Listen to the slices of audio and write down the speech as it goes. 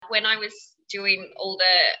when I was doing all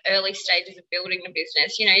the early stages of building the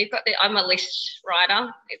business, you know, I'm a list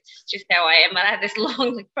writer. It's just how I am. But I had this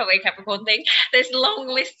long, probably a Capricorn thing, this long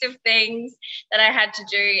list of things that I had to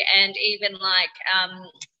do. And even like,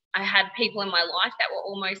 I had people in my life that were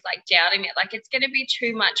almost like doubting it, like, it's going to be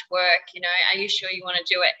too much work, you know, are you sure you want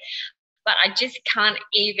to do it? But I just can't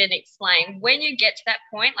even explain. When you get to that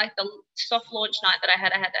point, like the soft launch night that I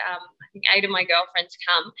had I think 8 of my girlfriends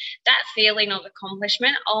come, that feeling of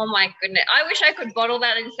accomplishment, oh my goodness. I wish I could bottle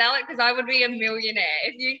that and sell it, because I would be a millionaire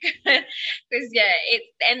if you could. Because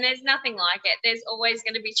and there's nothing like it. There's always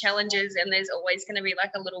going to be challenges, and there's always going to be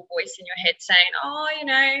like a little voice in your head saying, oh, you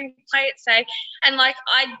know, play it safe. And like,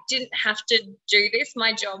 I didn't have to do this.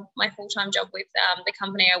 My full-time job with the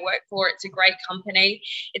company I work for, it's a great company.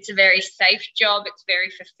 It's a very safe job. It's very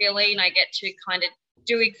fulfilling. I get to kind of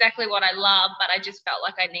do exactly what I love, but I just felt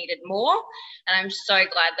like I needed more. And I'm so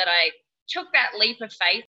glad that I took that leap of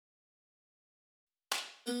faith.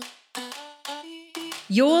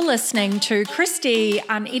 You're listening to Christy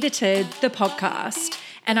Unedited, the podcast,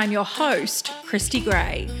 and I'm your host, Christy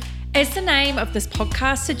Gray. As the name of this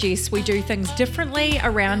podcast suggests, we do things differently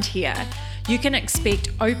around here. You can expect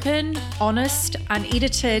open, honest,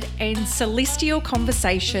 unedited, and celestial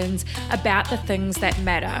conversations about the things that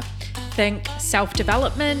matter. Think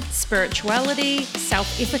self-development, spirituality,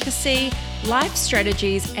 self-efficacy, life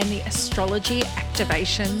strategies, and the astrology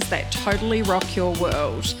activations that totally rock your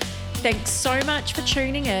world. Thanks so much for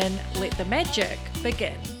tuning in. Let the magic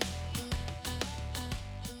begin.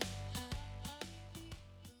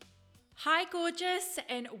 Hi, gorgeous,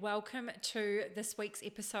 and welcome to this week's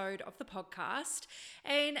episode of the podcast.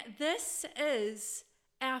 And this is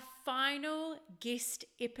our final guest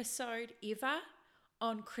episode ever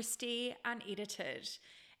on Christy Unedited.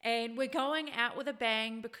 And we're going out with a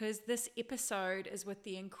bang because this episode is with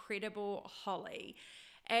the incredible Holly.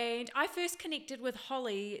 And I first connected with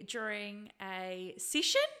Holly during a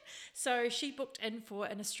session. So she booked in for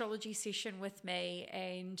an astrology session with me,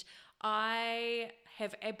 and I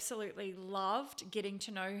have absolutely loved getting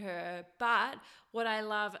to know her. But what I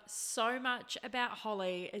love so much about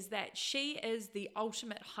Holly is that she is the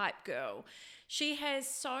ultimate hype girl. She has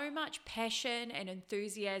so much passion and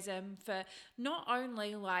enthusiasm for not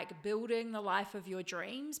only like building the life of your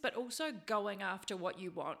dreams, but also going after what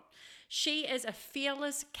you want. She is a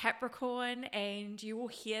fearless Capricorn, and you will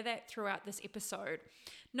hear that throughout this episode.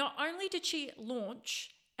 Not only did she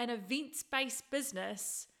launch an events-based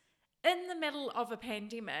business in the middle of a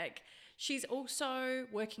pandemic, she's also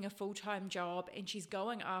working a full-time job, and she's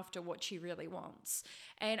going after what she really wants.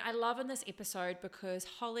 And I love in this episode because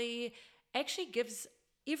Holly actually gives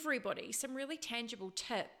everybody some really tangible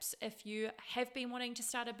tips. If you have been wanting to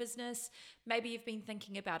start a business, maybe you've been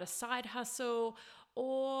thinking about a side hustle,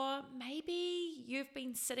 or maybe you've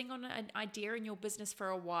been sitting on an idea in your business for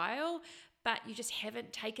a while, but you just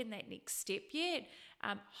haven't taken that next step yet.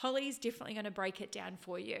 Holly's definitely going to break it down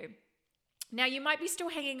for you. Now, you might be still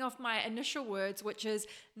hanging off my initial words, which is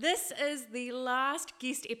this is the last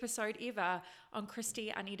guest episode ever on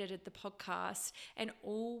Christy Unedited, the podcast, and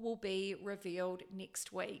all will be revealed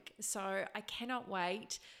next week. So I cannot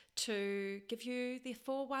wait to give you the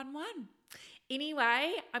 411.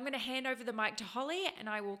 Anyway, I'm going to hand over the mic to Holly, and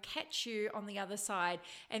I will catch you on the other side.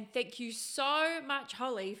 And thank you so much,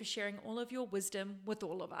 Holly, for sharing all of your wisdom with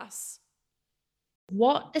all of us.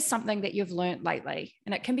 What is something that you've learned lately?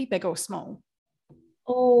 And it can be big or small.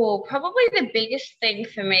 Oh, probably the biggest thing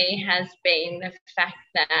for me has been the fact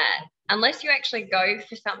that unless you actually go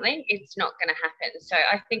for something, it's not going to happen. So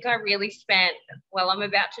I think I really spent, I'm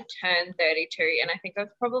about to turn 32, and I think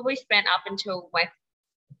I've probably spent up until my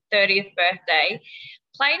 30th birthday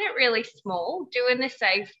playing it really small, doing the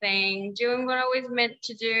safe thing, doing what I was meant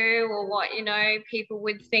to do, or what, you know, people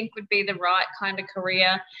would think would be the right kind of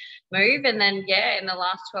career move. And then, in the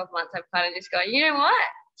last 12 months, I've kind of just gone, you know what?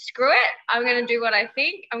 Screw it. I'm going to do what I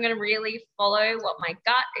think. I'm going to really follow what my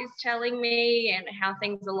gut is telling me and how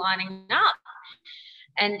things are lining up.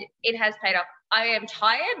 And it has paid off. I am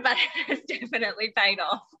tired, but it has definitely paid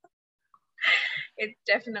off. It's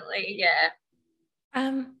definitely,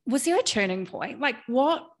 Was there a turning point? Like,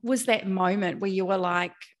 what was that moment where you were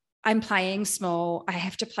like, I'm playing small, I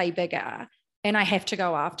have to play bigger, and I have to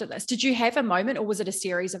go after this? Did you have a moment, or was it a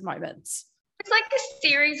series of moments? It's like a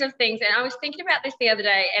series of things. And I was thinking about this the other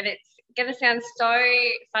day, and it's going to sound so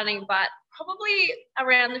funny, but probably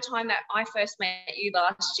around the time that I first met you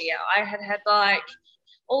last year, I had like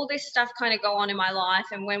all this stuff kind of go on in my life.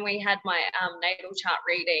 And when we had my natal chart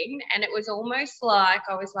reading, and it was almost like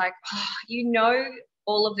I was like, oh, you know,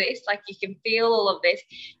 all of this, like you can feel all of this.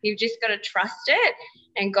 You've just got to trust it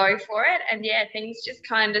and go for it. And yeah, things just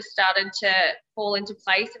kind of started to fall into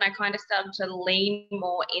place, and I kind of started to lean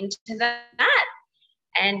more into that.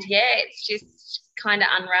 And yeah, it's just kind of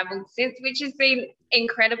unraveled since, which has been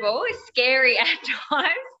incredible. It's scary at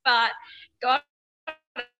times, but God,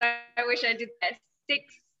 I wish I did that 6,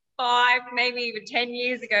 5, maybe even 10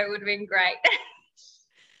 years ago. It would have been great.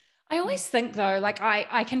 I always think though, like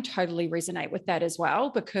I can totally resonate with that as well,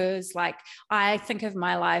 because like I think of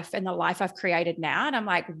my life and the life I've created now, and I'm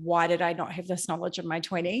like, why did I not have this knowledge in my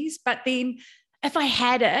 20s? But then if I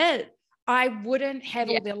had it, I wouldn't have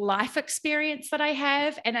all the life experience that I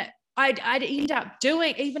have. And I'd end up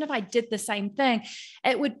doing, even if I did the same thing,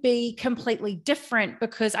 it would be completely different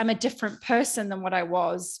because I'm a different person than what I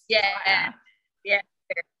was prior. Yeah,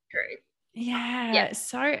 very true. Yeah,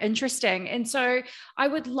 so interesting. And so I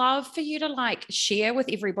would love for you to like share with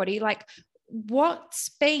everybody, like, what's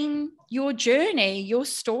been your journey, your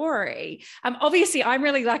story? Obviously I'm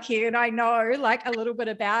really lucky and I know like a little bit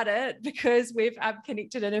about it because we've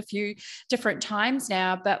connected in a few different times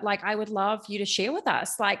now, but like I would love you to share with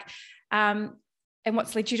us like and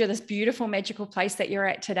what's led you to this beautiful magical place that you're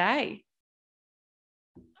at today.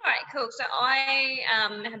 All right, cool. So I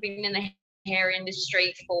have been in the hair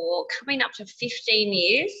industry for coming up to 15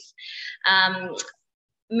 years.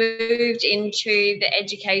 Moved into the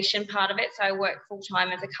education part of it. So I work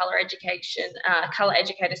full-time as a colour educator,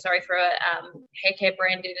 for a hair care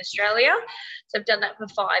brand in Australia. So I've done that for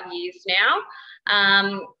 5 years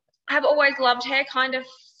now. I've always loved hair, kind of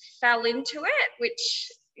fell into it,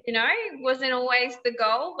 which, you know, wasn't always the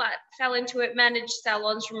goal, but fell into it, managed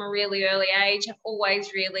salons from a really early age. I've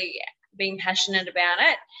always really been passionate about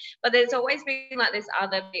it. But there's always been like this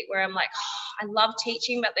other bit where I'm like, oh, I love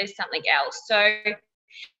teaching, but there's something else. So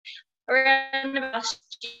around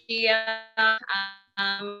last year,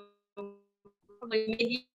 probably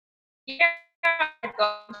mid-year, I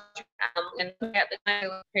got and at the time I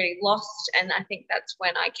was pretty lost, and I think that's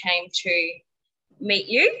when I came to meet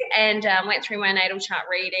you and went through my natal chart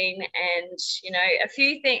reading, and you know, a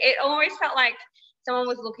few things. It always felt like someone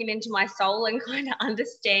was looking into my soul and kind of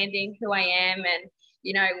understanding who I am and,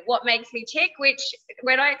 you know, what makes me tick, which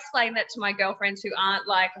when I explain that to my girlfriends who aren't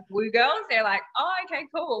like woo girls, they're like, oh, okay,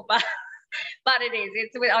 cool. But it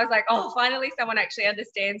is. I was like, oh, finally someone actually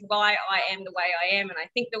understands why I am the way I am and I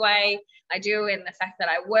think the way I do, and the fact that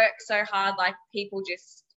I work so hard. Like, people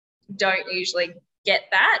just don't usually get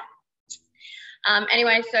that.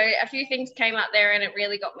 Anyway, so a few things came up there and it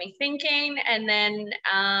really got me thinking. And then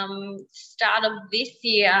start of this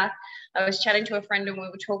year, I was chatting to a friend and we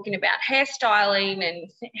were talking about hairstyling and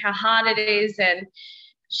how hard it is. And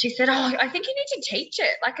she said, oh, I think you need to teach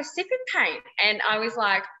it, like a sip and paint. And I was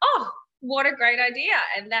like, oh, what a great idea.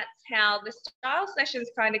 And that's how the style sessions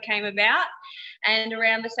kind of came about. And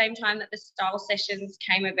around the same time that the style sessions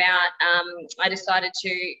came about, I decided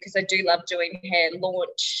to, because I do love doing hair,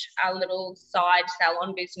 launch a little side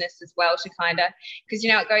salon business as well, to kind of, because,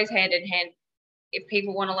 you know, it goes hand in hand. If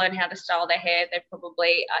people want to learn how to style their hair, they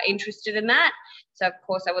probably are interested in that. So of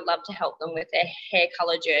course I would love to help them with their hair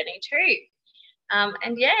color journey too.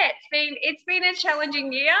 And yeah, it's been a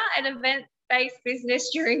challenging year. An event-based business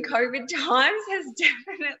during COVID times has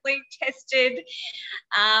definitely tested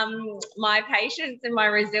my patience and my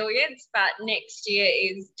resilience, but next year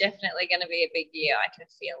is definitely going to be a big year. I can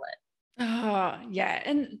feel it. Oh, yeah.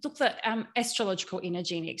 And look, the astrological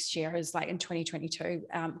energy next year is like in 2022,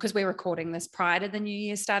 because we're recording this prior to the new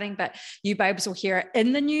year starting, but you babes will hear it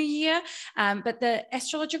in the new year. But the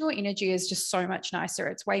astrological energy is just so much nicer.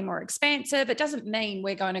 It's way more expansive. It doesn't mean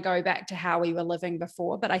we're going to go back to how we were living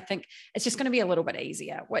before, but I think it's just going to be a little bit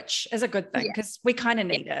easier, which is a good thing because we kind of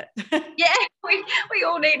need it. Yeah, we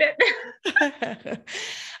all need it.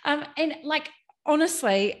 And like,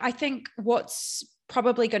 honestly, I think what's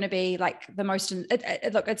probably going to be like the most,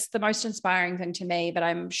 look, it's the most inspiring thing to me, but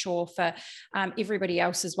I'm sure for everybody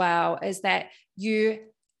else as well, is that you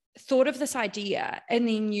thought of this idea and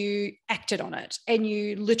then you acted on it and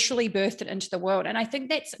you literally birthed it into the world. And I think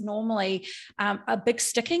that's normally a big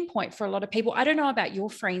sticking point for a lot of people. I don't know about your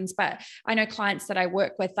friends, but I know clients that I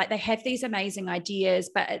work with, like they have these amazing ideas,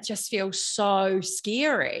 but it just feels so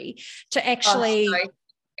scary to actually,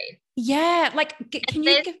 yeah, like can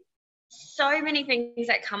you give so many things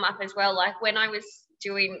that come up as well. Like when I was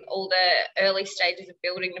doing all the early stages of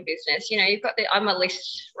building the business, you know, I'm a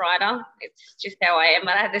list writer. It's just how I am.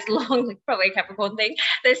 I had this long, probably a Capricorn thing,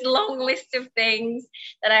 this long list of things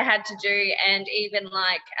that I had to do. And even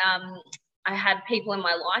like, I had people in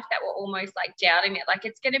my life that were almost like doubting it. Like,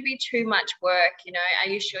 it's going to be too much work. You know, are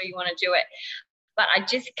you sure you want to do it? but I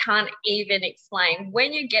just can't even explain.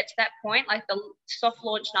 When you get to that point, like the soft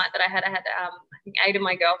launch night that I had I think 8 of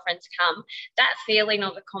my girlfriends come, that feeling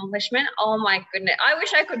of accomplishment, oh my goodness. I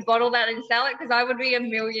wish I could bottle that and sell it, because I would be a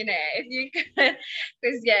millionaire if you could.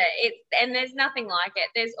 Because and there's nothing like it.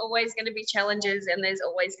 There's always going to be challenges, and there's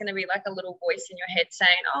always going to be like a little voice in your head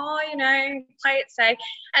saying, oh, play it safe.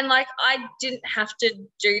 And like, I didn't have to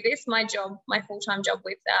do this. My full-time job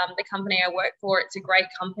with the company I work for, it's a great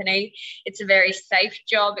company. It's a very safe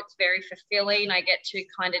job. It's very fulfilling. I get to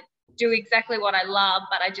kind of do exactly what I love,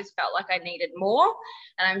 but I just felt like I needed more.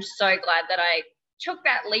 And I'm so glad that I took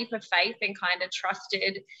that leap of faith and kind of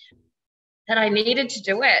trusted that I needed to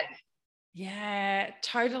do it. Yeah,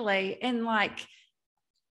 totally. And like,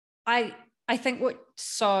 I think what's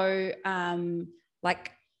so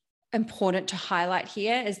like important to highlight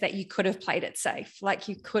here is that you could have played it safe. Like,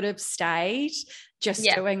 you could have stayed just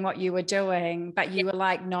doing what you were doing, but you were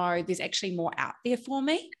like, no, there's actually more out there for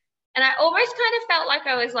me. And I almost kind of felt like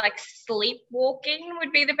I was like sleepwalking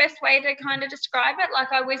would be the best way to kind of describe it.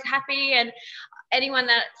 Like, I was happy, and anyone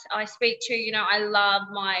that I speak to, I love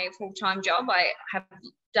my full-time job. I have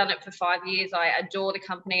done it for 5 years. I adore the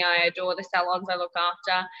company. I adore the salons I look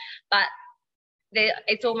after. But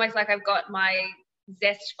it's almost like I've got my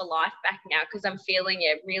zest for life back now, because I'm feeling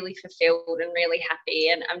really fulfilled and really happy,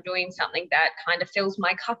 and I'm doing something that kind of fills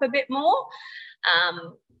my cup a bit more.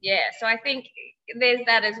 So I think there's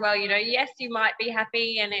that as well. Yes, you might be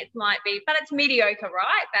happy, and it might be, but it's mediocre,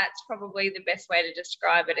 right? That's probably the best way to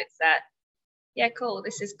describe it. It's that, cool,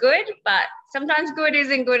 this is good, but sometimes good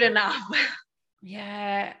isn't good enough.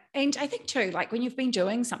 Yeah. And I think too, like, when you've been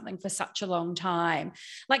doing something for such a long time,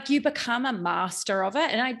 like, you become a master of it.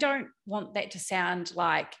 And I don't want that to sound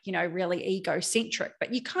like, really egocentric,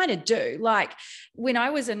 but you kind of do. Like, when I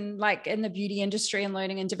was in the beauty industry and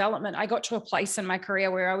learning and development, I got to a place in my career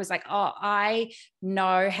where I was like, oh, I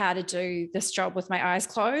know how to do this job with my eyes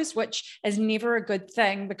closed, which is never a good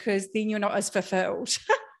thing, because then you're not as fulfilled.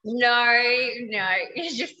 No,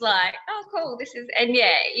 it's just like, oh, cool, this is, and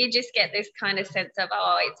you just get this kind of sense of,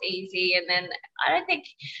 oh, it's easy. And then I don't think,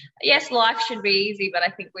 yes, life should be easy, but I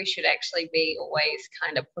think we should actually be always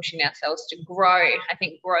kind of pushing ourselves to grow. I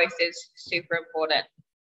think growth is super important.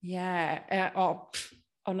 Yeah.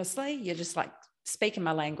 Honestly, you're just like speaking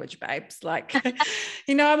my language, babes. Like,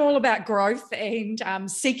 I'm all about growth and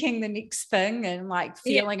seeking the next thing, and like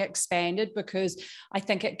feeling expanded, because I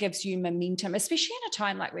think it gives you momentum, especially in a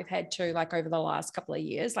time like we've had to, like, over the last couple of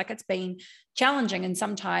years. Like, it's been challenging, and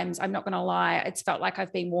sometimes, I'm not going to lie, it's felt like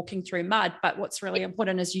I've been walking through mud, but what's really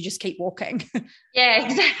important is you just keep walking. Yeah,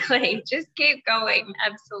 exactly. Just keep going.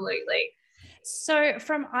 Absolutely. So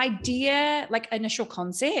from idea, like initial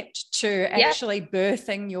concept, to actually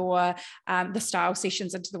birthing your the style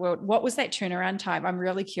sessions into the world, what was that turnaround time? I'm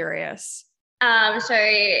really curious. So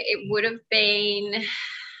it would have been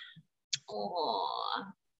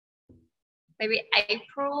maybe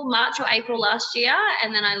March or April last year,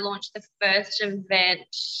 and then I launched the first event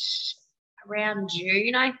around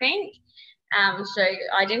June, I think. So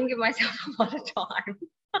I didn't give myself a lot of time.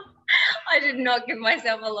 I did not give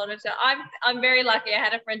myself a lot of time. I'm very lucky. I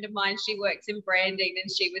had a friend of mine, she works in branding, and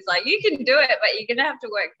she was like, you can do it, but you're going to have to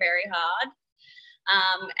work very hard.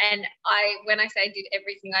 And when I say did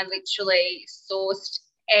everything, I literally sourced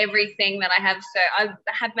everything that I have. So I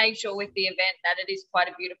have made sure with the event that it is quite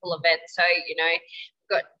a beautiful event. So, we've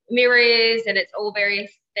got mirrors, and it's all very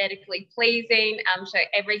aesthetically pleasing. So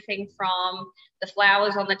everything from the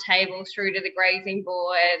flowers on the table through to the grazing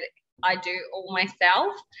board, I do all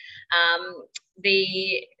myself.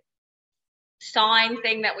 The sign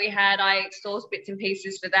thing that we had, I sourced bits and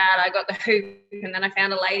pieces for that. I got the hoop, and then I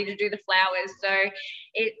found a lady to do the flowers. So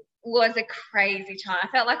it was a crazy time. I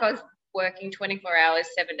felt like I was working 24 hours,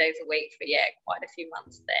 7 days a week for, quite a few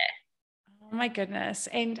months there. Oh my goodness.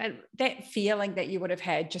 And that feeling that you would have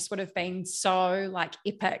had just would have been so like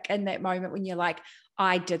epic in that moment when you're like,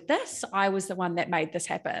 I did this. I was the one that made this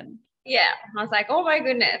happen. Yeah. I was like, oh my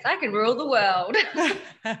goodness, I can rule the world.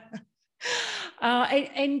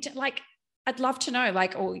 And like, I'd love to know,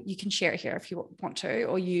 like, or you can share it here if you want to,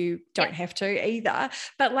 or you don't have to either.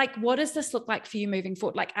 But like, what does this look like for you moving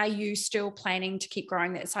forward? Like, are you still planning to keep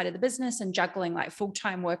growing that side of the business and juggling like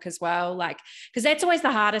full-time work as well? Like, because that's always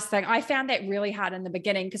the hardest thing. I found that really hard in the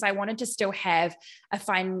beginning, because I wanted to still have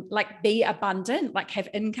be abundant, like have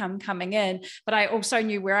income coming in. But I also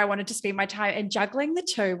knew where I wanted to spend my time, and juggling the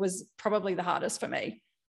two was probably the hardest for me.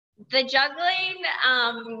 The juggling,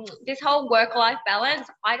 this whole work-life balance,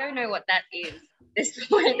 I don't know what that is at this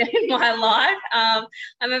point in my life. I'm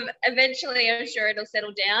sure it'll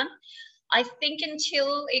settle down. I think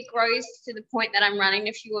until it grows to the point that I'm running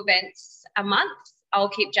a few events a month, I'll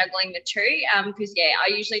keep juggling the two. Because I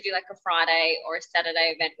usually do like a Friday or a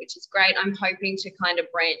Saturday event, which is great. I'm hoping to kind of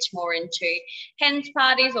branch more into hens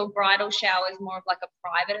parties or bridal showers, more of like a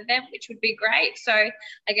private event, which would be great. So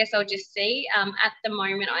I guess I'll just see. At the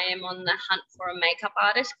moment, I am on the hunt for a makeup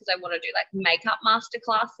artist because I want to do like makeup master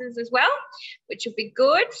classes as well, which would be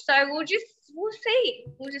good. So we'll see.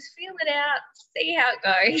 We'll just feel it out, see how it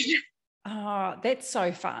goes. Oh, that's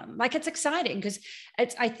so fun. Like, it's exciting because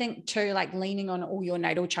it's, I think too, like leaning on all your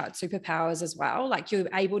natal chart superpowers as well. Like, you're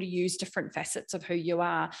able to use different facets of who you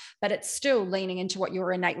are, but it's still leaning into what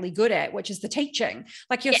you're innately good at, which is the teaching.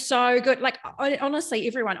 Like, you're so good. Like, honestly,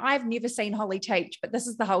 everyone, I've never seen Holly teach, but this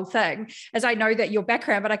is the whole thing, as I know that your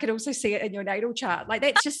background, but I could also see it in your natal chart. Like,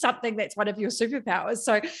 that's just something that's one of your superpowers.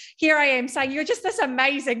 So here I am saying you're just this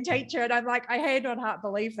amazing teacher. And I'm like, I hand on heart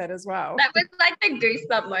believe that as well. That was like the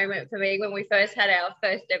goosebump moment for me when we first had our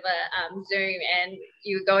first ever Zoom, and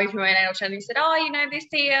you were going through my natal chart and you said, oh, this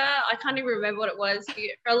year, I can't even remember what it was.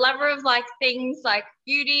 You're a lover of like things like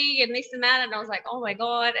beauty and this and that. And I was like, oh my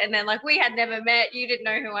God. And then like we had never met, you didn't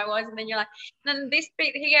know who I was. And then you're like, and then this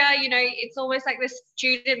bit here, it's almost like the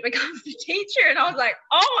student becomes the teacher. And I was like,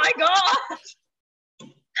 oh my God.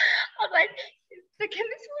 I was like, can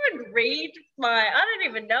this woman read I don't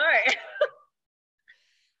even know.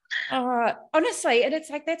 Honestly, and it's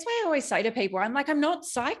like, that's why I always say to people, I'm like, I'm not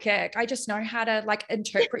psychic. I just know how to like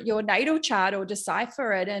interpret your natal chart or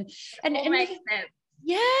decipher it. And makes sense.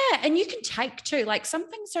 Yeah. And you can take too, like some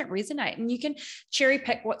things don't resonate and you can cherry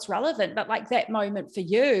pick what's relevant, but like that moment for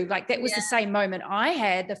you, like that was the same moment I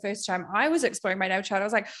had the first time I was exploring my natal chart. I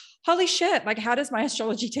was like, holy shit, like how does my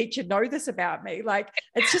astrology teacher know this about me? Like,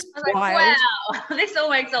 it's just wild. Like, wow, this all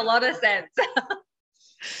makes a lot of sense.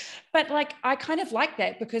 But like, I kind of like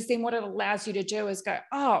that because then what it allows you to do is go,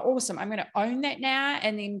 oh, awesome. I'm going to own that now.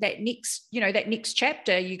 And then that next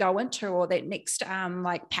chapter you go into, or that next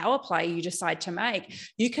like power play you decide to make,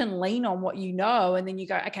 you can lean on what you know. And then you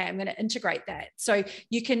go, okay, I'm going to integrate that. So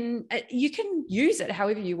you can use it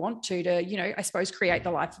however you want to, I suppose, create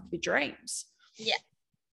the life of your dreams. Yeah.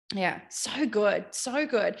 Yeah, so good, so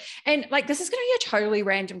good. And like, this is going to be a totally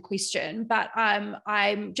random question, but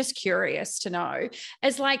I'm just curious to know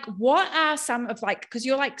is like, what are some of like, because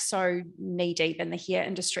you're like so knee deep in the hair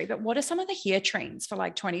industry, but what are some of the hair trends for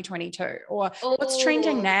like 2022 or what's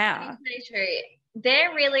trending now?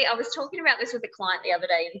 2022. I was talking about this with a client the other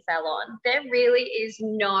day in salon. There really is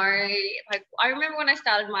like, I remember when I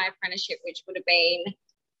started my apprenticeship, which would have been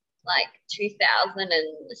like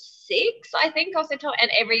 2006, I think, off the top,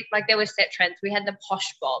 and there were set trends. We had the posh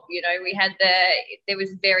bob, there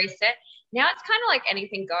was very set. Now it's kind of like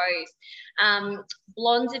anything goes.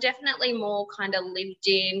 Blondes are definitely more kind of lived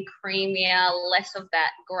in, creamier, less of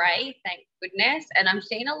that grey, thank goodness. And I'm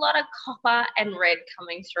seeing a lot of copper and red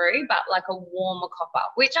coming through, but like a warmer copper,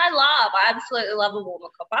 which I love. I absolutely love a warmer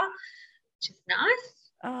copper, which is nice.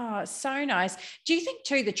 Oh, so nice. Do you think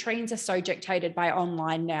too, the trends are so dictated by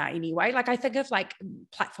online now anyway? Like I think of like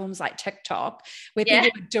platforms like TikTok where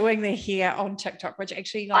people are doing their hair on TikTok, which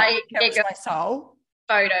actually like kills my soul.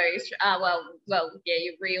 Photos,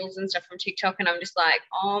 your reels and stuff from TikTok. And I'm just like,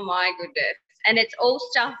 oh my goodness. And it's all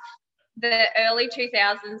stuff, the early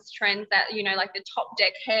 2000s trends that, like the top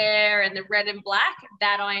deck hair and the red and black,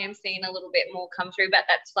 that I am seeing a little bit more come through, but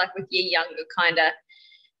that's like with your younger kind of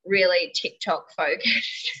really TikTok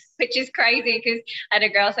focused, which is crazy because I had a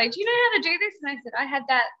girl say, do you know how to do this? And I said, I had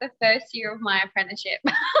that the first year of my apprenticeship.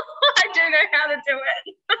 I do know how to do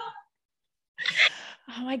it.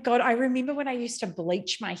 Oh my God. I remember when I used to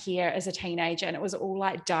bleach my hair as a teenager and it was all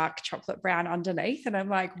like dark chocolate brown underneath. And I'm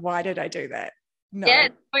like, why did I do that? No. Yeah,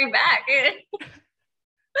 it's going back.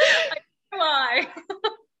 Why?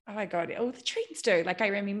 Oh my God. All the trends do. Like I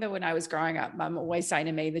remember when I was growing up, Mum always saying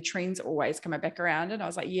to me, the trends always come back around. And I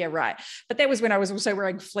was like, yeah, right. But that was when I was also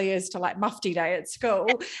wearing flares to like mufti day at school.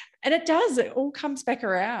 And it all comes back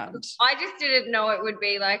around. I just didn't know it would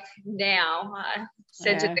be like now. I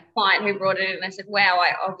said to the client who brought it in, I said, wow,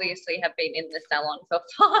 I obviously have been in the salon for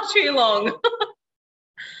far too long.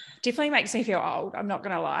 Definitely makes me feel old. I'm not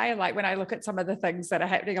going to lie. Like when I look at some of the things that are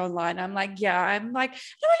happening online, I'm like, I'm only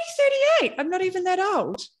 38. I'm not even that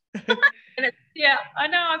old. Yeah, I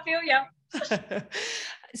know. I feel you.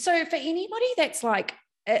 So for anybody that's like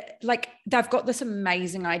they've got this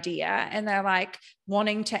amazing idea and they're like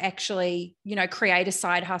wanting to actually, create a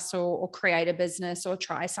side hustle or create a business or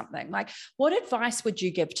try something, like what advice would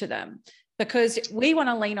you give to them? Because we want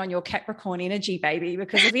to lean on your Capricorn energy, baby,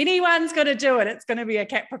 because if anyone's going to do it, it's going to be a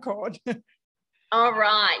Capricorn. All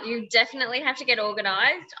right, you definitely have to get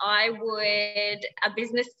organized. A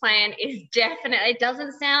business plan is definitely, it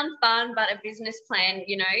doesn't sound fun, but a business plan,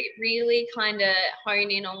 really kind of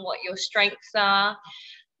hone in on what your strengths are,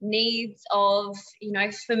 needs of,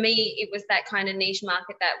 for me, it was that kind of niche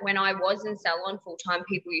market that when I was in salon full time,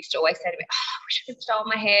 people used to always say to me, oh, I wish I could style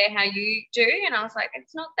my hair how you do. And I was like,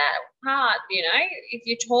 it's not that hard, if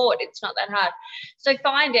you're taught, it's not that hard. So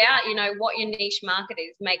find out, what your niche market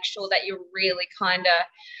is, make sure that you're really kind of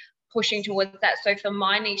pushing towards that. So for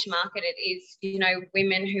my niche market, it is,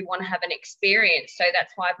 women who want to have an experience. So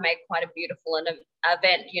that's why I've made quite a beautiful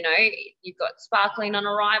event. You've got sparkling on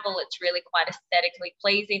arrival. It's really quite aesthetically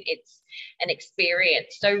pleasing. It's an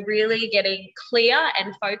experience. So really getting clear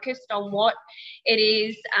and focused on what it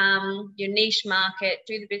is, your niche market,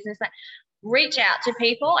 do the business plan. Reach out to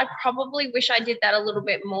people. I probably wish I did that a little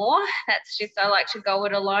bit more. That's just, I like to go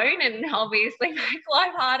it alone and obviously make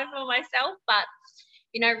life harder for myself, but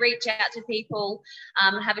reach out to people,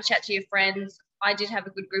 have a chat to your friends. I did have a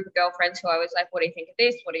good group of girlfriends who I was like, what do you think of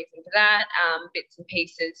this? What do you think of that? Bits and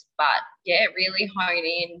pieces. But yeah, really hone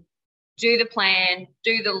in, do the plan,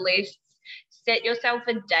 do the lists, set yourself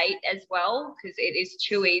a date as well, because it is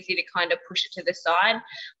too easy to kind of push it to the side.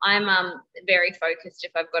 I'm very focused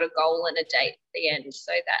if I've got a goal and a date at the end.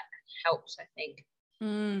 So that helps, I think.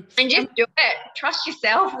 And just do it. Trust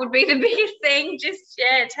yourself would be the biggest thing. Just,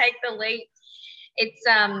 take the leap. It's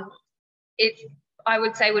I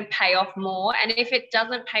would say would pay off more. And if it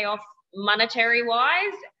doesn't pay off monetary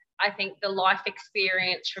wise, I think the life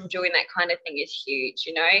experience from doing that kind of thing is huge.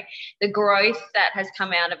 The growth that has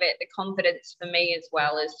come out of it, the confidence for me as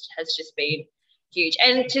well has just been huge.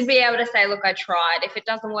 And to be able to say, look, I tried. If it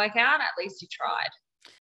doesn't work out, at least you tried.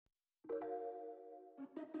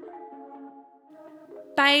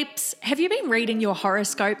 Babes, have you been reading your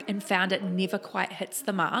horoscope and found it never quite hits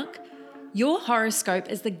the mark? Your horoscope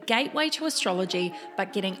is the gateway to astrology,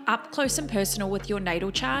 but getting up close and personal with your natal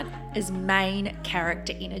chart is main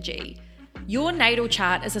character energy. Your natal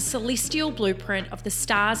chart is a celestial blueprint of the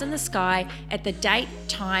stars in the sky at the date,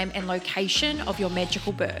 time, and location of your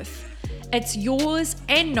magical birth. It's yours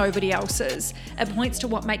and nobody else's. It points to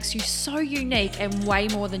what makes you so unique and way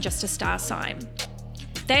more than just a star sign.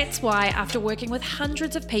 That's why, after working with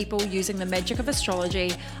hundreds of people using the magic of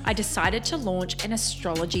astrology, I decided to launch an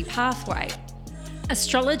astrology pathway.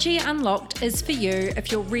 Astrology Unlocked is for you if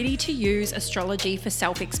you're ready to use astrology for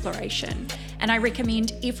self-exploration, and I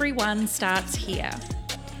recommend everyone starts here.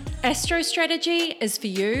 Astro Strategy is for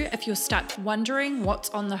you if you're stuck wondering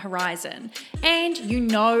what's on the horizon, and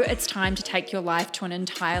it's time to take your life to an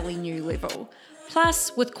entirely new level.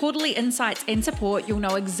 Plus, with quarterly insights and support, you'll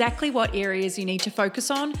know exactly what areas you need to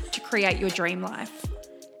focus on to create your dream life.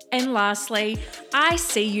 And lastly, I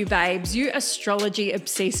see you, babes, you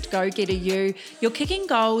astrology-obsessed go-getter you. You're kicking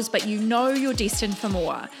goals, but you're destined for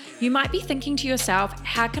more. You might be thinking to yourself,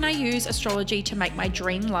 how can I use astrology to make my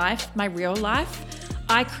dream life my real life?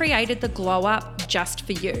 I created the Glow Up just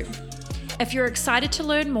for you. If you're excited to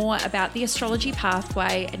learn more about the astrology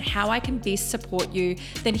pathway and how I can best support you,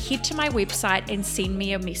 then head to my website and send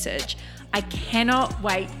me a message. I cannot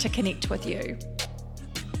wait to connect with you.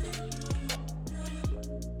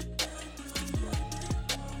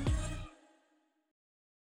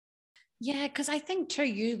 Yeah, because I think too,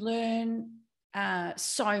 you learn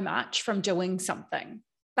so much from doing something,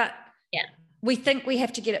 but we think we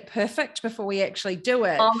have to get it perfect before we actually do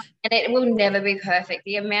it. And it will never be perfect.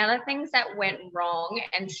 The amount of things that went wrong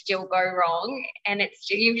and still go wrong, and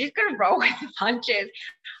you've just got to roll with the punches.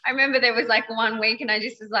 I remember there was like one week and I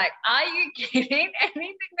just was like, are you kidding?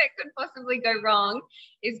 Anything that could possibly go wrong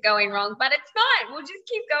is going wrong, but it's fine. We'll just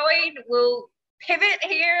keep going. We'll pivot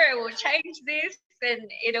here and we'll change this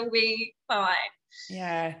and it'll be fine.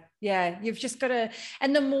 Yeah. You've just got to,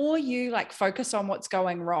 and the more you focus on what's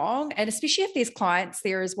going wrong, and especially if there's clients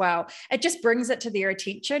there as well, it just brings it to their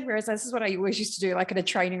attention. Whereas this is what I always used to do, in a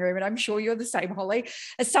training room. And I'm sure you're the same, Holly.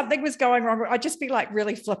 If something was going wrong, I'd just be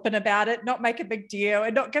really flippant about it, not make a big deal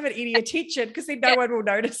and not give it any attention because then no one will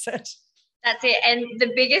notice it. That's it. And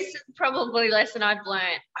the biggest probably lesson I've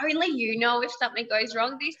learned, only if something goes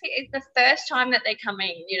wrong. It's the first time that they're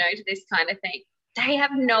coming, to this kind of thing. They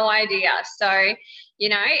have no idea. So,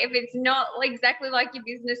 if it's not exactly like your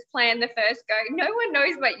business plan the first go, no one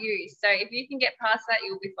knows but you. So if you can get past that,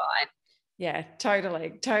 you'll be fine. Yeah,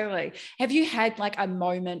 totally. Have you had a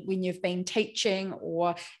moment when you've been teaching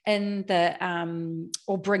or in the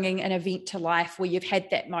or bringing an event to life where you've had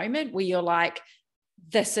that moment where you're like,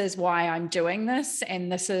 this is why I'm doing this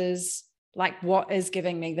and this is what is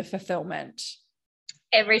giving me the fulfillment?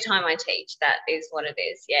 Every time I teach, that is what it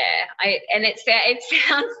is. Yeah. And it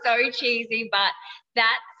sounds so cheesy, but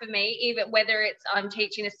that for me, even whether it's I'm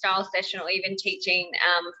teaching a style session or even teaching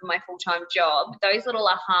for my full-time job, those little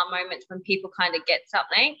aha moments when people kind of get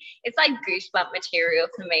something, it's like goosebump material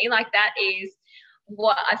for me. Like that is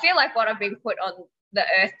what I feel like what I've been put on the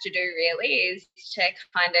earth to do really is to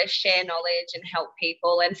kind of share knowledge and help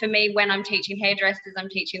people. And for me, when I'm teaching hairdressers, I'm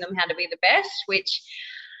teaching them how to be the best, which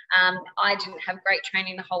I didn't have great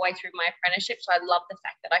training the whole way through my apprenticeship, so I love the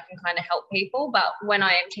fact that I can kind of help people. But when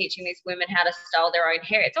I am teaching these women how to style their own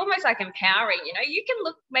hair, it's almost like empowering. You know, you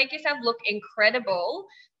can make yourself look incredible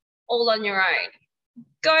all on your own.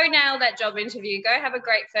 Go nail that job interview. Go have a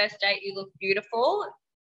great first date. You look beautiful.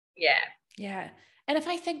 Yeah. Yeah. And if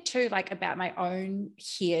I think too, like about my own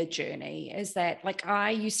hair journey, is that like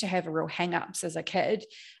I used to have real hang-ups as a kid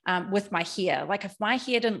with my hair. Like if my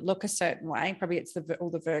hair didn't look a certain way, probably it's all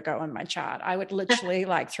the Virgo in my chart, I would literally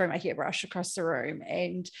like throw my hairbrush across the room.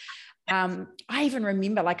 And I even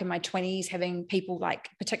remember like in my 20s having people like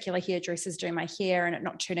particular hairdressers doing my hair and it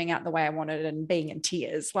not turning out the way I wanted and being in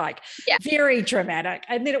tears, like very dramatic.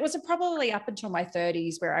 And then it was probably up until my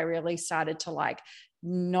 30s where I really started to like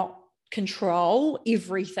not control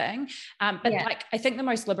everything. But like, I think the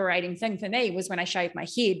most liberating thing for me was when I shaved my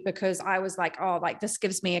head, because I was like, oh, like this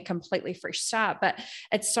gives me a completely fresh start. But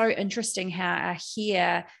it's so interesting how our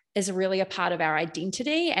hair is really a part of our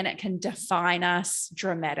identity and it can define us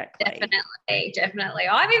dramatically. Definitely.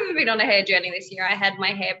 I've even been on a hair journey this year. I had my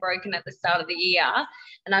hair broken at the start of the year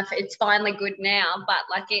and it's finally good now, but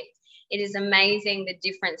like it is amazing the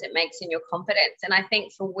difference it makes in your confidence. And I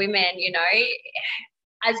think for women, you know,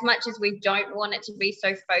 as much as we don't want it to be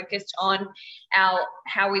so focused on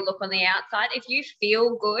how we look on the outside, if you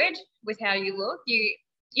feel good with how you look,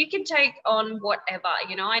 you can take on whatever.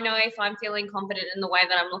 You know, I know if I'm feeling confident in the way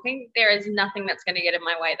that I'm looking, there is nothing that's going to get in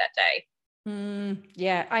my way that day.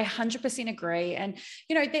 Yeah, I 100% agree. And,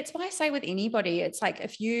 you know, that's why I say with anybody, it's like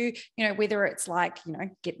if you know, whether it's like, you know,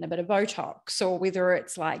 getting a bit of Botox or whether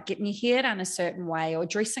it's like getting your hair done a certain way or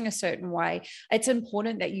dressing a certain way, it's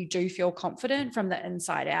important that you do feel confident from the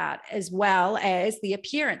inside out as well as the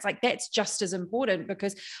appearance. Like that's just as important,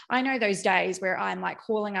 because I know those days where I'm like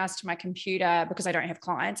hauling ass to my computer because I don't have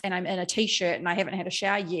clients and I'm in a t-shirt and I haven't had a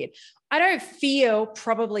shower yet. I don't feel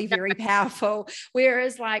probably very powerful.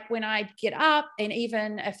 Whereas like when I get up and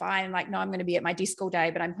even if I'm like, no, I'm going to be at my desk all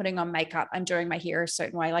day, but I'm putting on makeup, I'm doing my hair a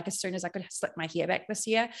certain way. Like as soon as I could slip my hair back this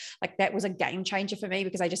year, like that was a game changer for me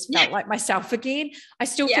because I just felt like myself again. I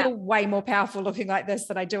still feel way more powerful looking like this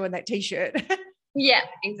than I do in that t-shirt. Yeah,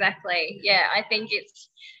 exactly. Yeah, I think it's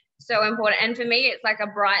so important. And for me, it's like a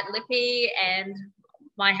bright lippy, and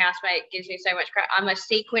my housemate gives me so much credit. I'm a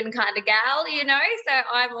sequin kind of gal, you know, so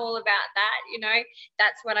I'm all about that, you know.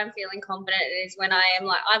 That's when I'm feeling confident, is when I am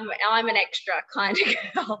like, I'm an extra kind of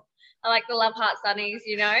girl. I like the love heart sunnies,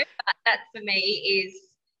 you know, but that for me is,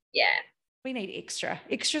 yeah. We need extra.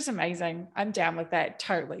 Extra's amazing. I'm down with that.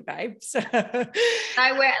 Totally, babe. So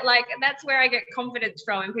I wear like, that's where I get confidence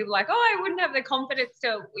from. And people are like, oh, I wouldn't have the confidence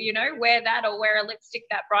to, you know, wear that or wear a lipstick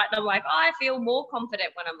that bright. And I'm like, oh, I feel more confident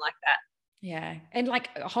when I'm like that. Yeah. And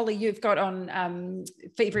like Holly, you've got on,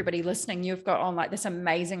 for everybody listening, you've got on like this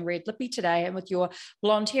amazing red lippy today, and with your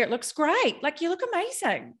blonde hair, it looks great. Like you look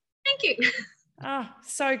amazing. Thank you. Oh,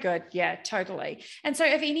 so good. Yeah, totally. And so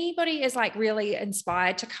if anybody is like really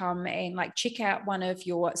inspired to come and like check out one of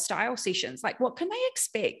your style sessions, like what can they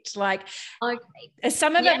expect? Like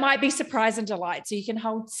some of it might be surprise and delight, so you can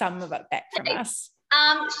hold some of it back from us.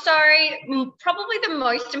 So probably the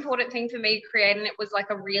most important thing for me creating it was like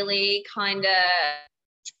a really kind of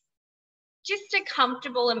just a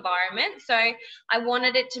comfortable environment. So I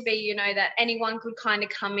wanted it to be, you know, that anyone could kind of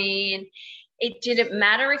come in. It didn't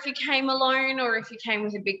matter if you came alone or if you came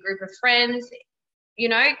with a big group of friends. You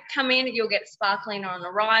know, come in, you'll get sparkling on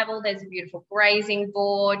arrival. There's a beautiful grazing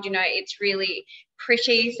board. You know, it's really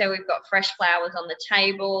pretty. So we've got fresh flowers on the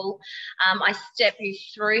table. I step you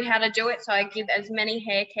through how to do it. So I give as many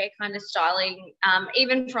hair care kind of styling,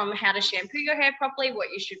 even from how to shampoo your hair properly,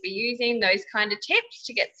 what you should be using, those kind of tips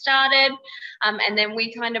to get started. And then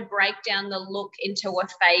we kind of break down the look into a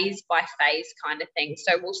phase by phase kind of thing.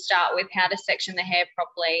 So we'll start with how to section the hair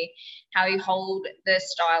properly, how you hold the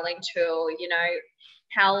styling tool, you know,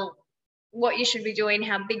 what you should be doing,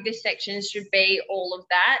 how big the sections should be, all of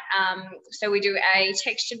that. So we do a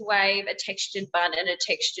textured wave, a textured bun, and a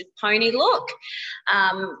textured pony look.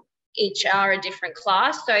 each are a different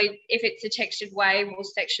class. So if it's a textured wave, we'll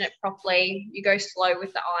section it properly. You go slow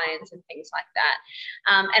with the irons and things like that.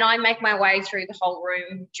 And I make my way through the whole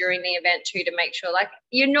room during the event too, to make sure, like,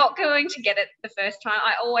 you're not going to get it the first time.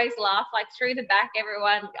 I always laugh, like, through the back,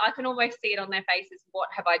 everyone, I can almost see it on their faces. What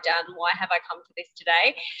have I done? Why have I come to this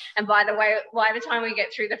today? And by the time we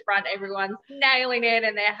get through the front, everyone's nailing it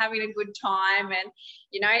and they're having a good time. And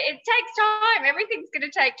it takes time. Everything's going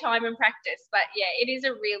to take time and practice. But yeah, it is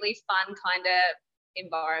a really fun kind of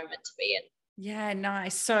environment to be in. Yeah,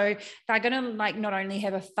 nice. So they're going to like not only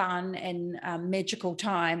have a fun and magical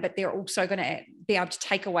time, but they're also going to be able to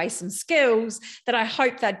take away some skills that I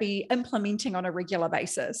hope they'd be implementing on a regular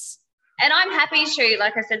basis. And I'm happy to,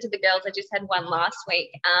 like I said to the girls, I just had one last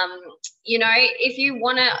week. If you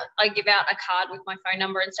want to, I give out a card with my phone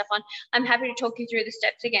number and stuff on, I'm happy to talk you through the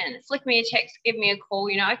steps again. Flick me a text, give me a call.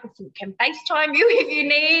 I can FaceTime you if you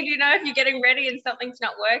need, if you're getting ready and something's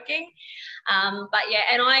not working. But yeah,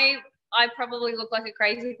 and I probably look like a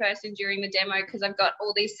crazy person during the demo because I've got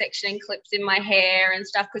all these sectioning clips in my hair and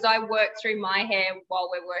stuff, because I work through my hair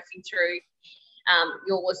while we're working through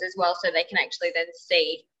yours as well, so they can actually then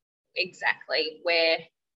see exactly where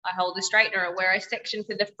I hold the straightener or where I section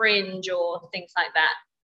for the fringe or things like that.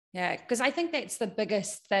 Yeah, because I think that's the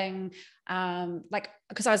biggest thing.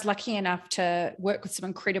 Because I was lucky enough to work with some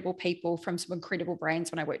incredible people from some incredible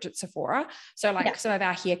brands when I worked at Sephora. So some of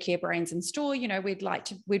our hair care brands in store,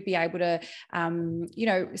 we'd be able to,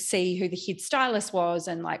 see who the head stylist was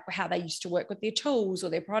and like how they used to work with their tools or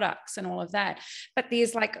their products and all of that. But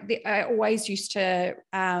I always used to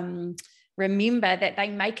remember that they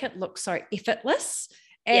make it look so effortless.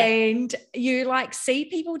 And you like see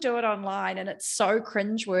people do it online and it's so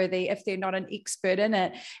cringeworthy if they're not an expert in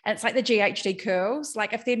it. And it's like the GHD curls,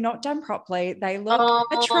 like if they're not done properly, they look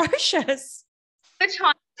atrocious. Good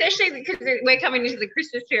time, especially because we're coming into the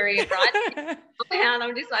Christmas period, right? And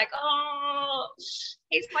I'm just like,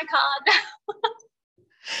 here's my card.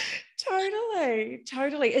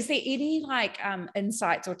 Totally. Is there any like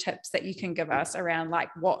insights or tips that you can give us around like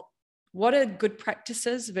what are good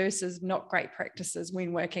practices versus not great practices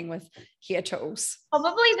when working with hair tools?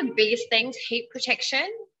 Probably the biggest thing's heat protection.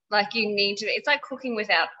 Like it's like cooking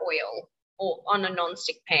without oil or on a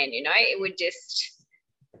non-stick pan, it would just,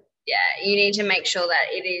 you need to make sure that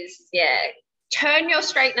it is, turn your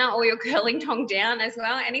straightener or your curling tong down as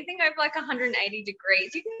well. Anything over like 180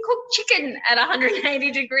 degrees. You can cook chicken at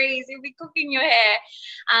 180 degrees. You'll be cooking your hair.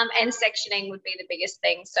 And sectioning would be the biggest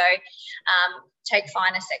thing. So take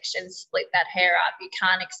finer sections, split that hair up. You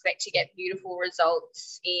can't expect to get beautiful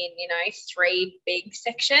results in, 3 big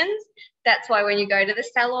sections. That's why when you go to the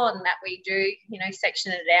salon that we do,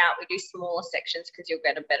 section it out. We do smaller sections because you'll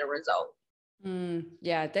get a better result.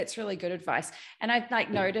 Yeah, that's really good advice. And I've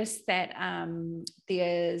like noticed that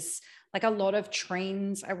there's like a lot of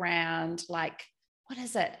trends around like, what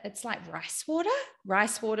is it? It's like rice water.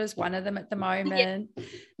 Rice water is one of them at the moment. Yeah.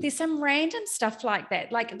 There's some random stuff like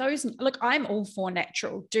that. Like those, look, I'm all for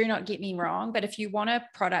natural. Do not get me wrong. But if you want a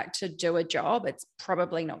product to do a job, it's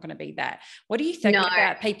probably not going to be that. What do you think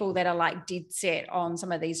about people that are like dead set on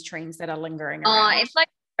some of these trends that are lingering around? It's like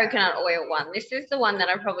coconut oil one. This is the one that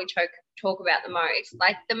I probably talk about the most.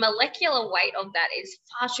 Like the molecular weight of that is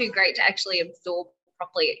far too great to actually absorb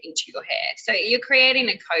properly into your hair. So you're creating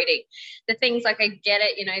a coating. The things like I get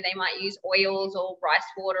it, they might use oils or rice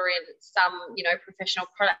water in some, professional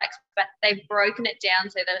products, but they've broken it down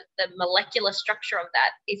so that the molecular structure of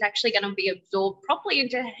that is actually going to be absorbed properly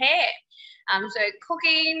into hair. So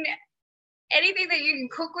cooking, anything that you can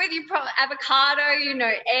cook with, you probably avocado,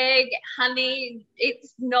 egg, honey,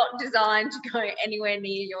 it's not designed to go anywhere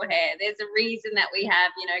near your hair. There's a reason that we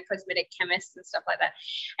have, cosmetic chemists and stuff like that.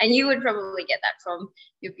 And you would probably get that from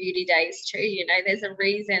your beauty days too. There's a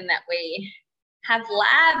reason that we have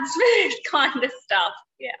labs for this kind of stuff.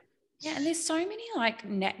 Yeah. Yeah, and there's so many like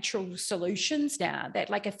natural solutions now that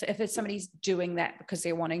like if somebody's doing that because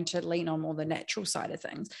they're wanting to lean on more the natural side of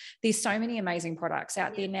things, there's so many amazing products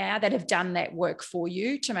out there now that have done that work for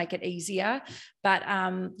you to make it easier. But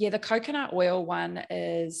the coconut oil one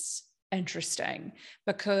is interesting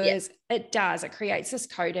because it creates this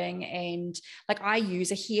coating, and like I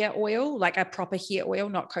use a hair oil, like a proper hair oil,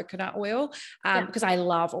 not coconut oil, because I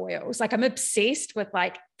love oils. Like I'm obsessed with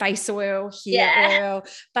like face oil, hair oil,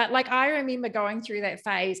 but like I remember going through that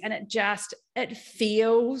phase and it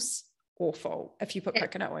feels awful if you put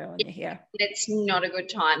coconut oil in your hair. It's not a good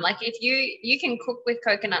time. Like if you can cook with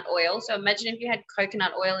coconut oil. So imagine if you had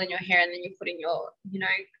coconut oil in your hair and then you're putting your,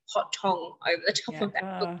 hot tong over the top of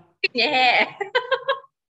that in your hair.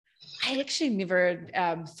 I actually never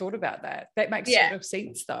thought about that. That makes sort of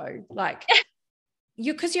sense though. Like,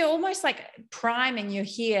 because you're almost like priming your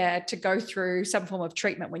hair to go through some form of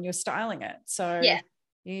treatment when you're styling it. So Yeah,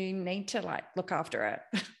 you need to like look after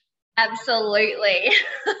it. absolutely.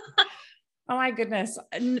 Oh my goodness.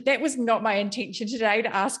 That was not my intention today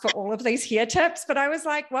to ask for all of these hair tips, but I was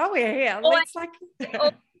like, while we're here, let's like.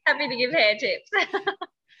 Always happy to give hair tips.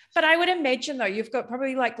 But I would imagine though, you've got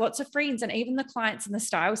probably like lots of friends and even the clients in the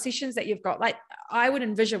style sessions that you've got, like I would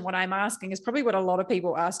envision what I'm asking is probably what a lot of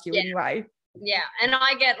people ask you anyway. Yeah. And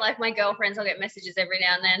I get like my girlfriends, I'll get messages every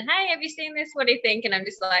now and then. Hey, have you seen this? What do you think? And I'm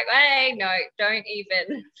just like, hey, no, don't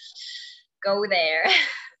even go there.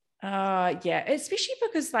 Yeah, especially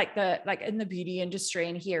because like in the beauty industry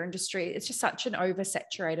and hair industry, it's just such an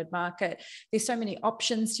oversaturated market. There's so many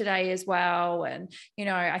options today as well. And, you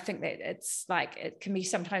know, I think that it's like, it can be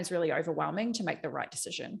sometimes really overwhelming to make the right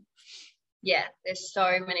decision. Yeah, there's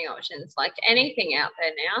so many options, like anything out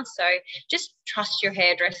there now. So just trust your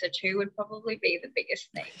hairdresser too would probably be the biggest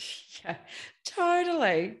thing. Yeah,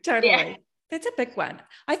 totally. Yeah. That's a big one.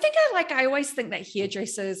 I always think that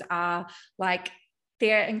hairdressers are like,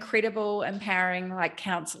 they're incredible, empowering like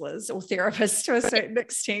counselors or therapists to a certain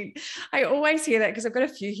extent. I always hear that because I've got a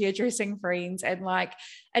few hairdressing friends, and like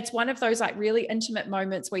it's one of those like really intimate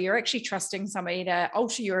moments where you're actually trusting somebody to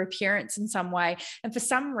alter your appearance in some way. And for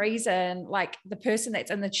some reason, like the person that's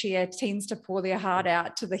in the chair tends to pour their heart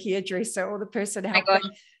out to the hairdresser or the person helping. Oh my gosh,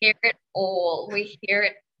 we hear it all. We hear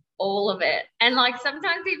it, all of it. And like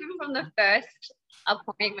sometimes even from the first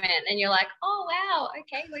appointment, and you're like, oh wow,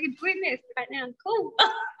 okay, we're doing this right now, cool.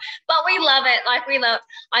 But we love it. Like we love,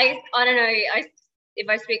 I don't know, if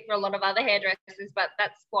I speak for a lot of other hairdressers, but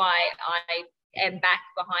that's why I am back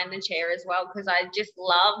behind the chair as well, because I just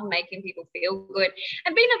love making people feel good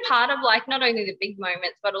and being a part of like not only the big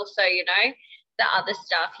moments but also, you know, the other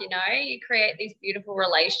stuff. You know, you create these beautiful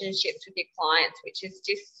relationships with your clients, which is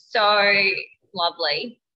just so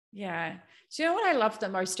lovely. Yeah. So you know what I love the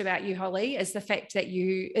most about you, Holly, is the fact that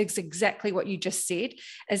it's exactly what you just said,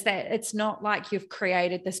 is that it's not like you've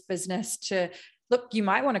created this business to look, you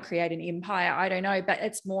might want to create an empire, I don't know, but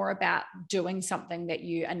it's more about doing something that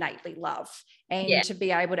you innately love and to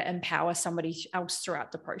be able to empower somebody else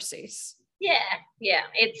throughout the process. Yeah.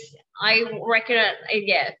 I reckon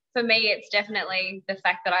for me, it's definitely the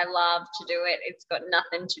fact that I love to do it. It's got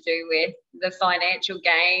nothing to do with the financial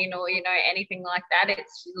gain or, you know, anything like that.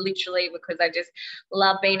 It's literally because I just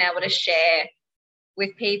love being able to share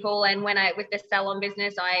with people. And with the salon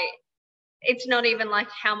business, it's not even like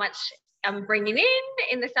how much I'm bringing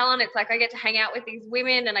in the salon. It's like I get to hang out with these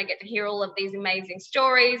women and I get to hear all of these amazing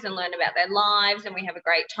stories and learn about their lives, and we have a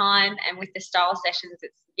great time. And with the style sessions,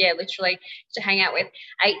 it's literally to hang out with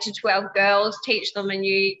 8 to 12 girls, teach them a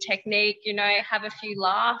new technique, you know, have a few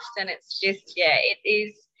laughs. And it's just, it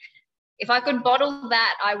is, if I could bottle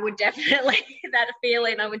that, I would definitely, that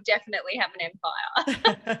feeling, I would definitely have an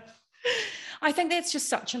empire. I think that's just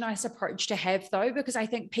such a nice approach to have, though, because I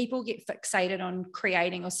think people get fixated on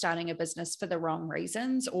creating or starting a business for the wrong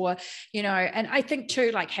reasons, or, you know, and I think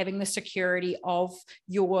too, like having the security of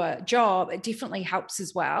your job, it definitely helps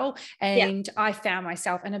as well. And I found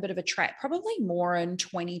myself in a bit of a trap, probably more in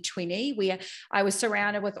 2020, where I was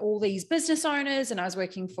surrounded with all these business owners and I was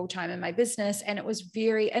working full-time in my business, and it was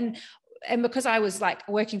and because I was like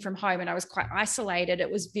working from home and I was quite isolated,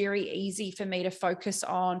 it was very easy for me to focus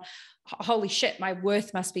on, holy shit, my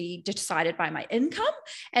worth must be decided by my income.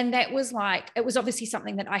 And that was like, it was obviously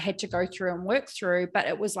something that I had to go through and work through, but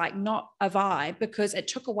it was like not a vibe, because it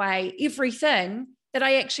took away everything that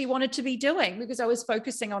I actually wanted to be doing, because I was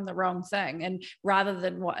focusing on the wrong thing. And rather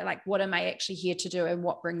than what am I actually here to do and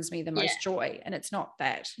what brings me the most joy? And it's not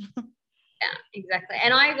that. Yeah, exactly.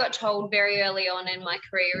 And I got told very early on in my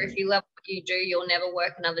career, if you love what you do, you'll never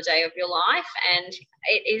work another day of your life. And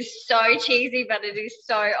it is so cheesy, but it is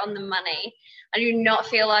so on the money. I do not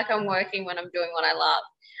feel like I'm working when I'm doing what I love.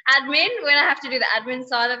 Admin, when I have to do the admin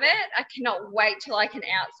side of it, I cannot wait till I can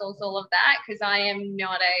outsource all of that, because I am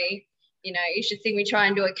not you should see me try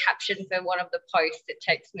and do a caption for one of the posts. It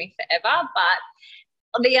takes me forever.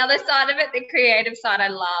 But on the other side of it, the creative side, I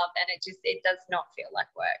love, and it does not feel like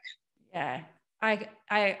work. Yeah, I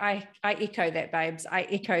echo that, babes. I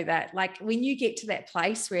echo that. Like when you get to that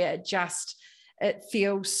place where it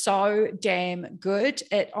feels so damn good.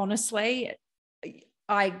 It honestly,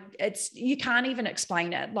 you can't even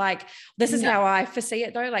explain it. Like this is how I foresee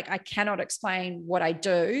it though. Like I cannot explain what I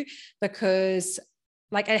do, because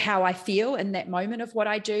like how I feel in that moment of what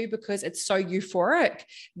I do, because it's so euphoric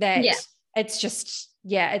that it's just,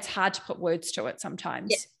 it's hard to put words to it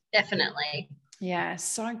sometimes. Yeah, definitely. Yeah,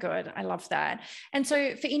 so good. I love that. And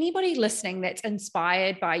so for anybody listening that's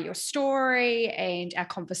inspired by your story and our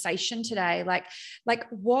conversation today, like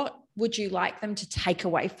what would you like them to take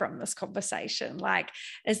away from this conversation? Like,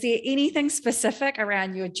 is there anything specific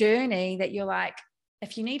around your journey that you're like,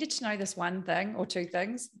 if you needed to know this one thing or two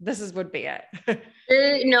things, would be it?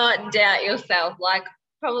 Do not doubt yourself. Like,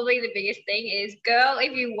 probably the biggest thing is, girl,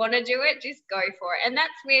 if you want to do it, just go for it. And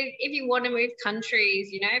that's with, if you want to move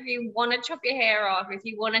countries, you know, if you want to chop your hair off, if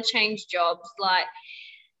you want to change jobs, like,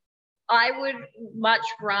 I would much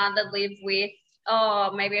rather live with,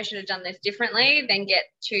 oh, maybe I should have done this differently, than get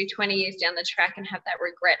to 20 years down the track and have that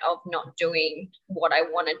regret of not doing what I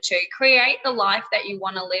wanted to. Create the life that you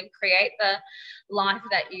want to live, create the life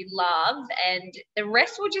that you love, and the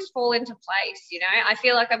rest will just fall into place. You know, I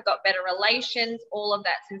feel like I've got better relations, all of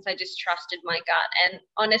that, since I just trusted my gut. And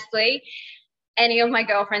honestly, any of my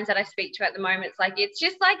girlfriends that I speak to at the moment, it's like, it's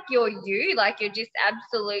just like you're just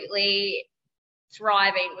absolutely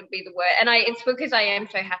thriving would be the word. And it's because I am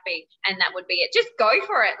so happy, and that would be it. Just go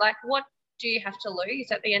for it. Like, what do you have to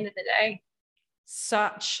lose at the end of the day?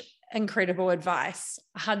 Such incredible advice.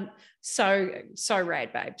 So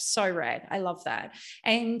rad, babe. So rad. I love that.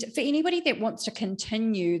 And for anybody that wants to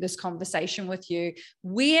continue this conversation with you,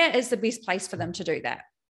 where is the best place for them to do that?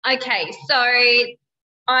 Okay, so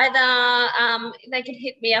either they can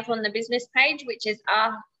hit me up on the business page, which is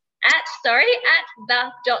at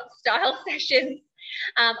the.style sessions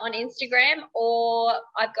on Instagram, or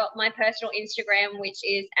I've got my personal Instagram, which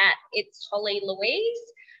is at it's Holly Louise.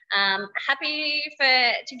 Happy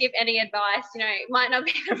to give any advice. You know, it might not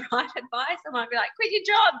be the right advice. I might be like, quit your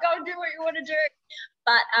job, go and do what you want to do.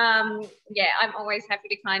 But yeah, I'm always happy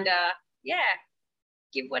to kind of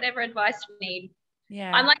give whatever advice you need.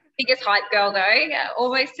 Yeah. I'm like the biggest hype girl though,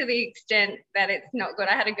 almost to the extent that it's not good.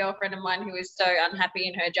 I had a girlfriend of mine who was so unhappy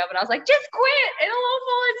in her job, and I was like, just quit, it'll all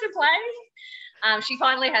fall into place. She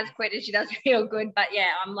finally has quit and she does feel good. But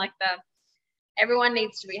yeah, I'm like everyone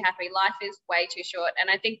needs to be happy. Life is way too short. And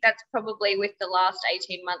I think that's probably with the last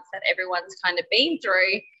 18 months that everyone's kind of been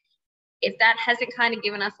through, if that hasn't kind of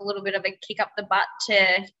given us a little bit of a kick up the butt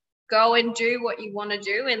to go and do what you want to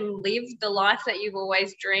do and live the life that you've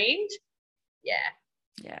always dreamed.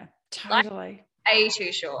 Yeah, totally. Like, way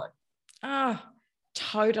too short. Oh,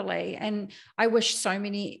 totally. And I wish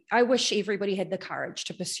everybody had the courage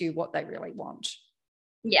to pursue what they really want.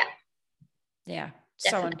 Yeah. Yeah.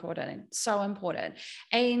 Definitely. So important.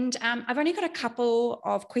 And I've only got a couple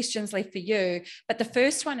of questions left for you, but the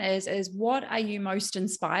first one is what are you most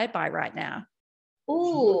inspired by right now?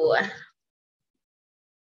 Ooh,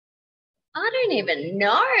 I don't even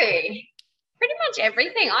know. Pretty much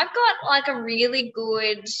everything. I've got like a really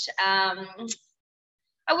good, I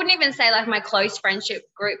wouldn't even say like my close friendship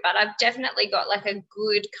group, but I've definitely got like a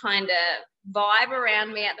good kind of vibe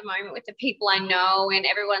around me at the moment with the people I know, and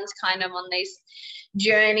everyone's kind of on this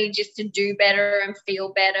journey just to do better and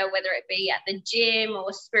feel better, whether it be at the gym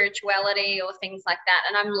or spirituality or things like that.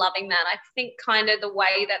 And I'm loving that. I think kind of the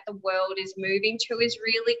way that the world is moving to is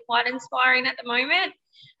really quite inspiring at the moment.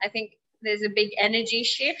 I think there's a big energy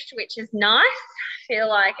shift, which is nice. I feel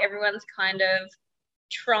like everyone's kind of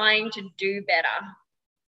trying to do better.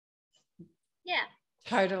 Yeah.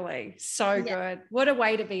 Totally. So good. What a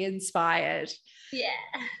way to be inspired. Yeah.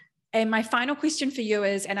 And my final question for you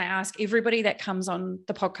is, and I ask everybody that comes on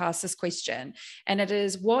the podcast this question, and it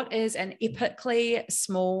is, what is an epically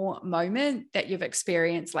small moment that you've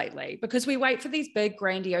experienced lately? Because we wait for these big,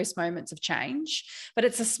 grandiose moments of change, but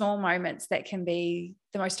it's the small moments that can be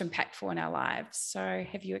the most impactful in our lives. So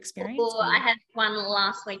have you experienced one? I had one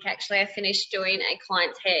last week, actually. I finished doing a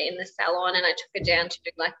client's hair in the salon, and I took her down to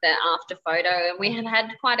do like the after photo, and we had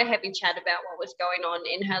quite a heavy chat about what was going on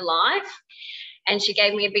in her life. And she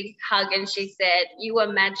gave me a big hug and she said, "You are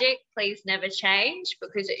magic. Please never change,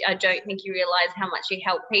 because I don't think you realize how much you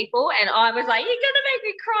help people." And I was like, "You're going to make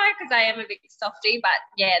me cry," because I am a big softie. But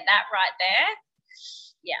yeah, that right there.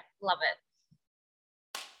 Yeah, love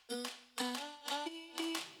it.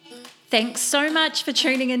 Thanks so much for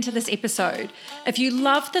tuning into this episode. If you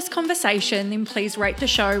loved this conversation, then please rate the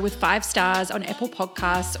show with 5 stars on Apple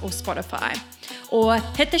Podcasts or Spotify. Or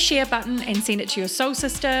hit the share button and send it to your soul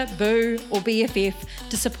sister, boo, or BFF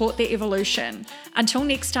to support their evolution. Until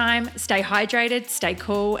next time, stay hydrated, stay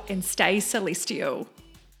cool, and stay celestial.